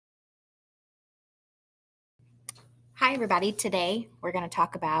Hi everybody, today we're going to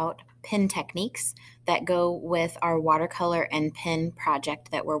talk about pen techniques that go with our watercolor and pen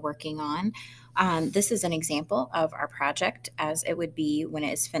project that we're working on. This is an example of our project as it would be when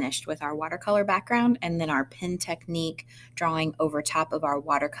it is finished with our watercolor background and then our pen technique drawing over top of our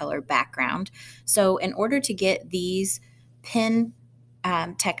watercolor background. So in order to get these pen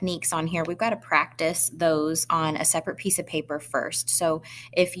techniques on here, we've got to practice those on a separate piece of paper first. So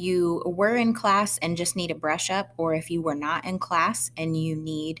if you were in class and just need a brush up, or if you were not in class and you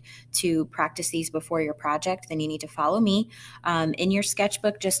need to practice these before your project, then you need to follow me. In your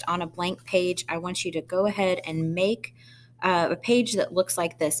sketchbook, just on a blank page, I want you to go ahead and make a page that looks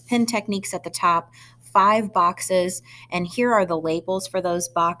like this. Pen techniques at the top, 5 boxes, and here are the labels for those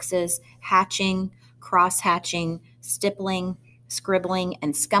boxes: hatching, cross hatching, stippling, scribbling,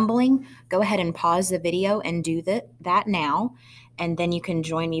 and scumbling. Go ahead and pause the video and do that now, and then you can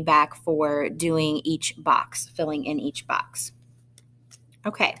join me back for doing each box, filling in each box.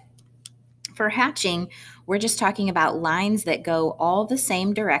 Okay, for hatching, we're just talking about lines that go all the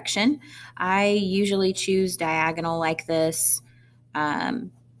same direction. I usually choose diagonal like this.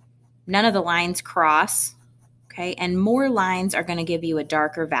 None of the lines cross. Okay, and more lines are going to give you a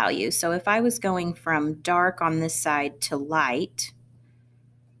darker value. So if I was going from dark on this side to light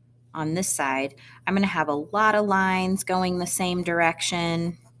on this side, I'm going to have a lot of lines going the same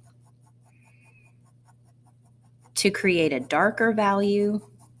direction to create a darker value.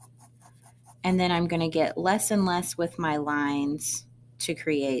 And then I'm going to get less and less with my lines to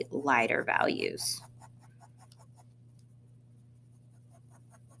create lighter values.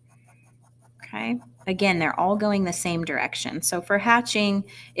 Okay. Again, they're all going the same direction. So for hatching,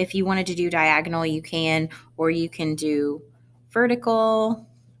 if you wanted to do diagonal, you can, or you can do vertical,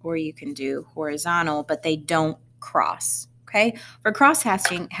 or you can do horizontal, but they don't cross. Okay. For cross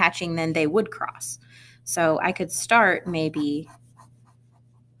hatching, then they would cross. So I could start maybe,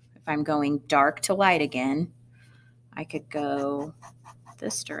 if I'm going dark to light again, I could go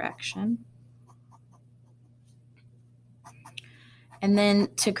this direction. And then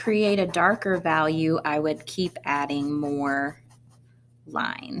to create a darker value, I would keep adding more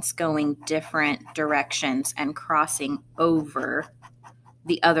lines, going different directions and crossing over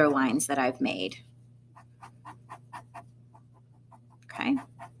the other lines that I've made. Okay,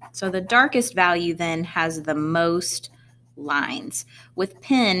 so the darkest value then has the most lines. With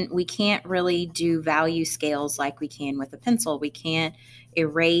pen, we can't really do value scales like we can with a pencil. We can't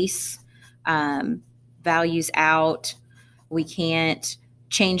erase values out. We can't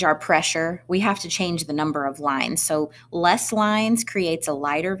change our pressure. We have to change the number of lines. So less lines creates a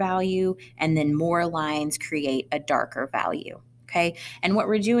lighter value, and then more lines create a darker value. Okay, and what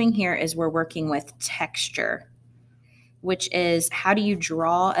we're doing here is we're working with texture, which is how do you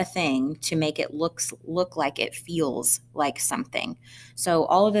draw a thing to make it look like it feels like something. So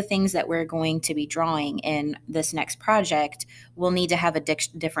all of the things that we're going to be drawing in this next project will need to have a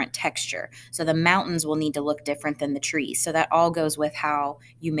different texture. So the mountains will need to look different than the trees. So that all goes with how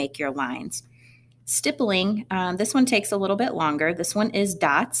you make your lines. Stippling, this one takes a little bit longer. This one is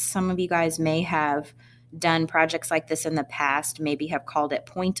dots. Some of you guys may have done projects like this in the past, maybe have called it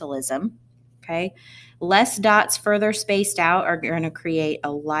pointillism. Okay, less dots further spaced out are going to create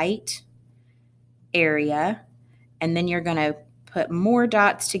a light area, and then you're going to put more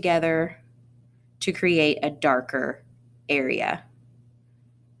dots together to create a darker area.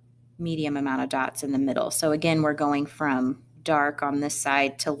 Medium amount of dots in the middle. So again, we're going from dark on this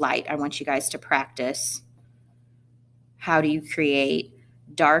side to light. I want you guys to practice how do you create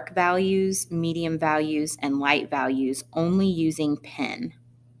dark values, medium values, and light values only using pen.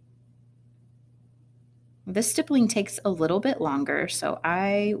 This stippling takes a little bit longer, so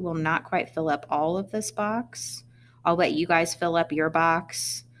I will not quite fill up all of this box. I'll let you guys fill up your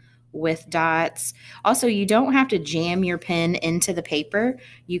box with dots. Also, you don't have to jam your pen into the paper.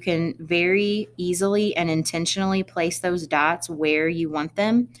 You can very easily and intentionally place those dots where you want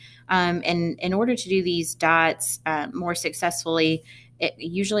them. And in order to do these dots more successfully, it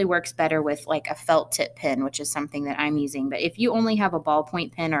usually works better with like a felt tip pen, which is something that I'm using. But if you only have a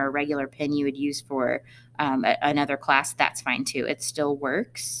ballpoint pen or a regular pen you would use for another class, that's fine too. It still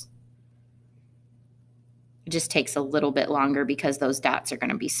works. It just takes a little bit longer because those dots are going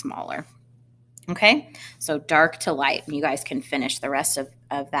to be smaller. Okay, so dark to light. You guys can finish the rest of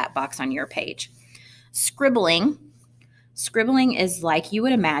that box on your page. Scribbling. Scribbling is like you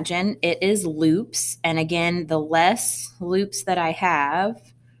would imagine. It is loops. And again, the less loops that I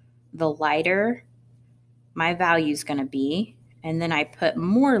have, the lighter my value is going to be. And then I put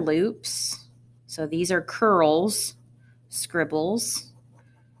more loops. So these are curls, scribbles.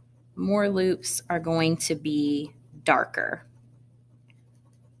 More loops are going to be darker.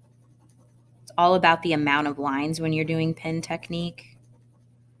 It's all about the amount of lines when you're doing pen technique.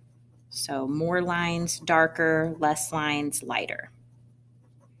 So more lines, darker, less lines, lighter.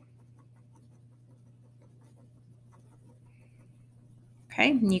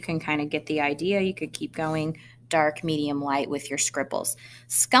 Okay, and you can kind of get the idea. You could keep going dark, medium, light with your scribbles.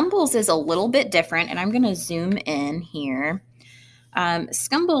 Scumbles is a little bit different, and I'm going to zoom in here.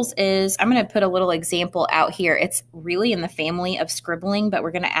 Scumbles is, I'm going to put a little example out here. It's really in the family of scribbling, but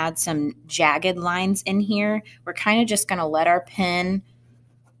we're going to add some jagged lines in here. We're kind of just going to let our pen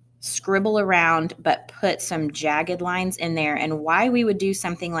scribble around, but put some jagged lines in there. And why we would do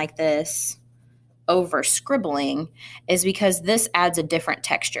something like this over scribbling is because this adds a different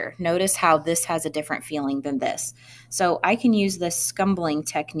texture. Notice how this has a different feeling than this. So I can use this scumbling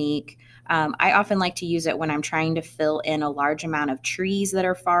technique. I often like to use it when I'm trying to fill in a large amount of trees that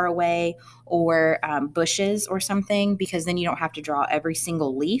are far away, or bushes or something, because then you don't have to draw every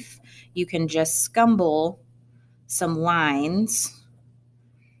single leaf. You can just scumble some lines,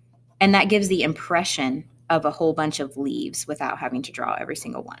 and that gives the impression of a whole bunch of leaves without having to draw every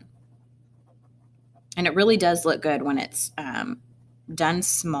single one. And it really does look good when it's done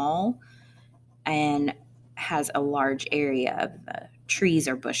small and has a large area of trees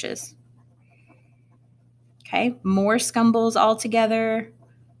or bushes. Okay, more scumbles all together.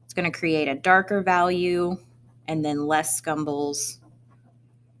 It's going to create a darker value, and then less scumbles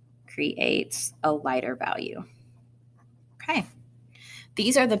creates a lighter value. Okay.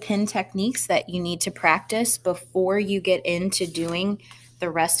 These are the pen techniques that you need to practice before you get into doing the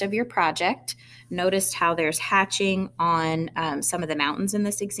rest of your project. Notice how there's hatching on some of the mountains in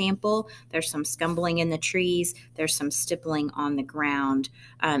this example. There's some scumbling in the trees. There's some stippling on the ground.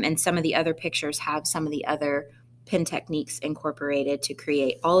 And some of the other pictures have some of the other pen techniques incorporated to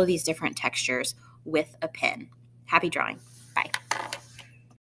create all of these different textures with a pen. Happy drawing.